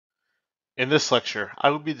In this lecture, I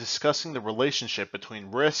will be discussing the relationship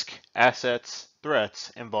between risk, assets, threats,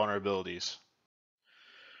 and vulnerabilities.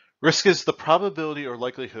 Risk is the probability or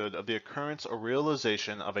likelihood of the occurrence or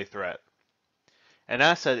realization of a threat. An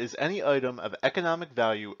asset is any item of economic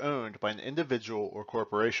value owned by an individual or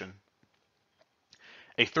corporation.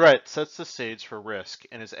 A threat sets the stage for risk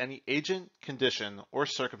and is any agent, condition, or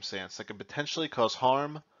circumstance that can potentially cause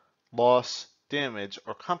harm, loss, damage,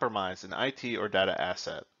 or compromise an IT or data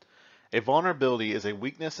asset. A vulnerability is a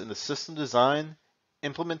weakness in the system design,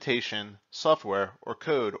 implementation, software, or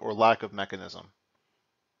code, or lack of mechanism.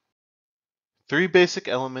 Three basic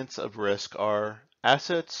elements of risk are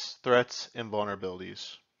assets, threats, and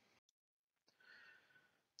vulnerabilities.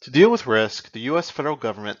 To deal with risk, the U.S. federal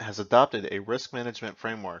government has adopted a risk management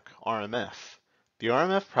framework, RMF. The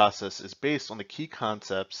RMF process is based on the key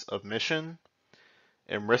concepts of mission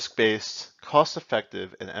and risk-based,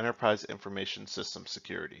 cost-effective, and enterprise information system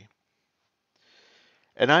security.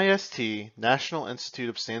 NIST, National Institute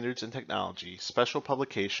of Standards and Technology, Special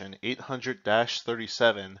Publication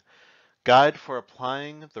 800-37, Guide for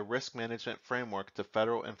Applying the Risk Management Framework to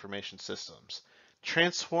Federal Information Systems,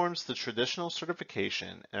 transforms the traditional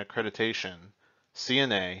certification and accreditation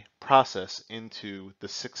CNA process into the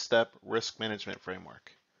six-step risk management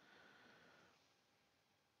framework.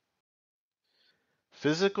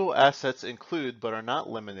 Physical assets include but are not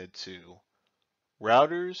limited to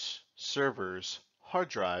routers, servers, hard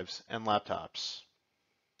drives, and laptops.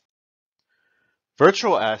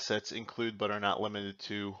 Virtual assets include but are not limited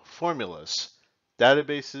to formulas,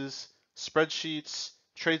 databases, spreadsheets,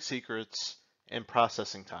 trade secrets, and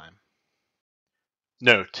processing time.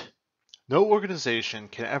 Note: no organization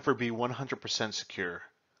can ever be 100% secure.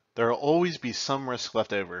 There will always be some risk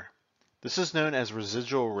left over. This is known as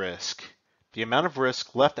residual risk, the amount of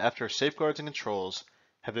risk left after safeguards and controls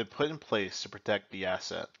have been put in place to protect the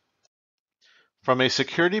asset. From a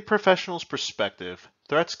security professional's perspective,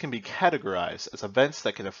 threats can be categorized as events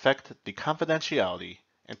that can affect the confidentiality,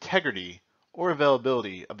 integrity, or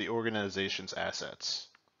availability of the organization's assets.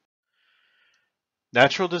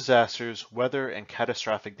 Natural disasters, weather, and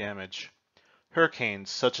catastrophic damage. Hurricanes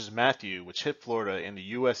such as Matthew, which hit Florida and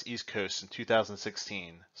the U.S. East Coast in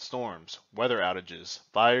 2016, storms, weather outages,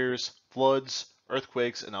 fires, floods,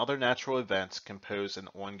 earthquakes, and other natural events can pose an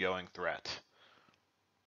ongoing threat.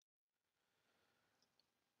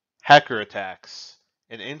 Hacker attacks.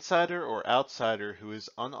 An insider or outsider who is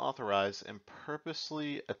unauthorized and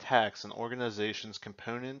purposely attacks an organization's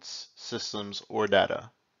components, systems, or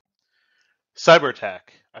data. Cyber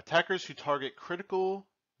attack. Attackers who target critical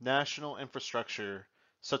national infrastructure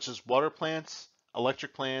such as water plants,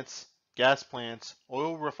 electric plants, gas plants,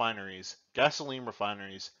 oil refineries, gasoline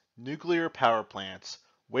refineries, nuclear power plants,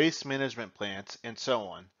 waste management plants, and so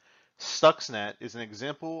on. Stuxnet is an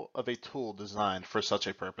example of a tool designed for such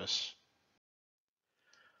a purpose.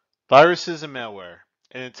 Viruses and malware.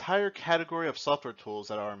 An entire category of software tools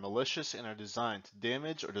that are malicious and are designed to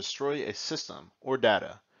damage or destroy a system or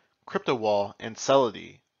data. CryptoWall and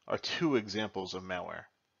Celity are two examples of malware.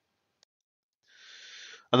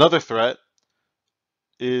 Another threat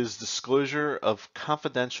is disclosure of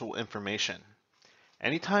confidential information.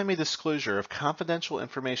 Anytime a disclosure of confidential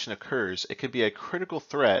information occurs, it could be a critical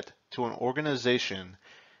threat to an organization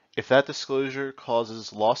if that disclosure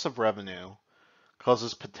causes loss of revenue,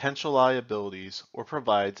 causes potential liabilities, or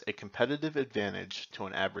provides a competitive advantage to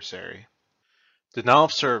an adversary. Denial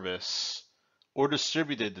of service or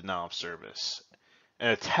distributed denial of service.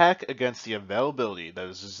 An attack against the availability that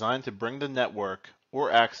is designed to bring the network or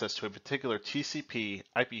access to a particular TCP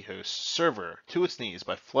IP host server to its knees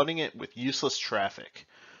by flooding it with useless traffic.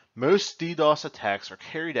 Most DDoS attacks are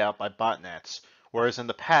carried out by botnets, whereas in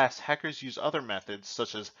the past, hackers used other methods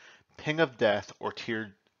such as ping of death or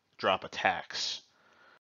teardrop attacks.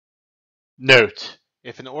 Note: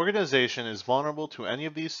 if an organization is vulnerable to any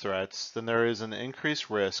of these threats, then there is an increased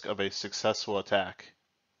risk of a successful attack.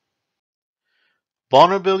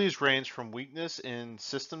 Vulnerabilities range from weakness in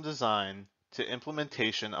system design to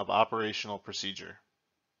implementation of operational procedure.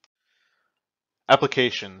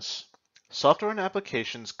 Applications. Software and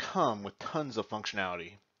applications come with tons of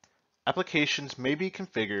functionality. Applications may be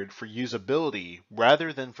configured for usability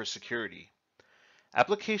rather than for security.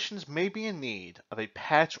 Applications may be in need of a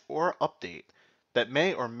patch or update that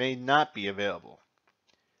may or may not be available.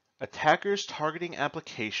 Attackers targeting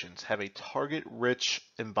applications have a target-rich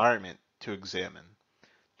environment to examine.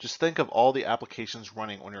 Just think of all the applications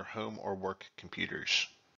running on your home or work computers.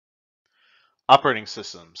 Operating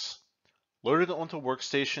systems. Loaded onto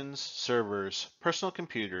workstations, servers, personal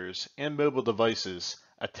computers, and mobile devices,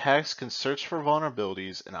 attacks can search for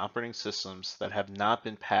vulnerabilities in operating systems that have not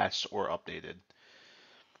been patched or updated.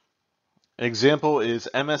 An example is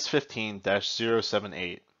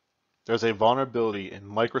MS15-078. There's a vulnerability in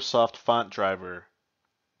Microsoft Font Driver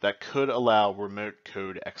that could allow remote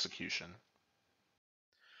code execution.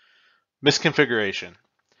 Misconfiguration.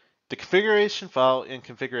 The configuration file and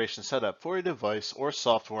configuration setup for a device or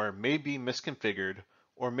software may be misconfigured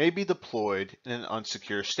or may be deployed in an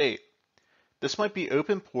unsecure state. This might be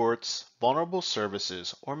open ports, vulnerable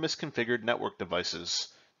services, or misconfigured network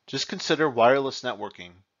devices. Just consider wireless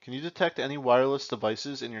networking. Can you detect any wireless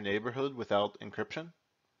devices in your neighborhood without encryption?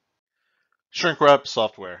 Shrink-wrap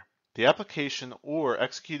software. The application or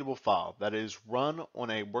executable file that is run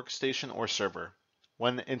on a workstation or server.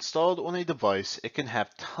 When installed on a device, it can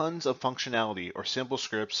have tons of functionality or sample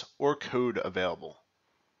scripts or code available.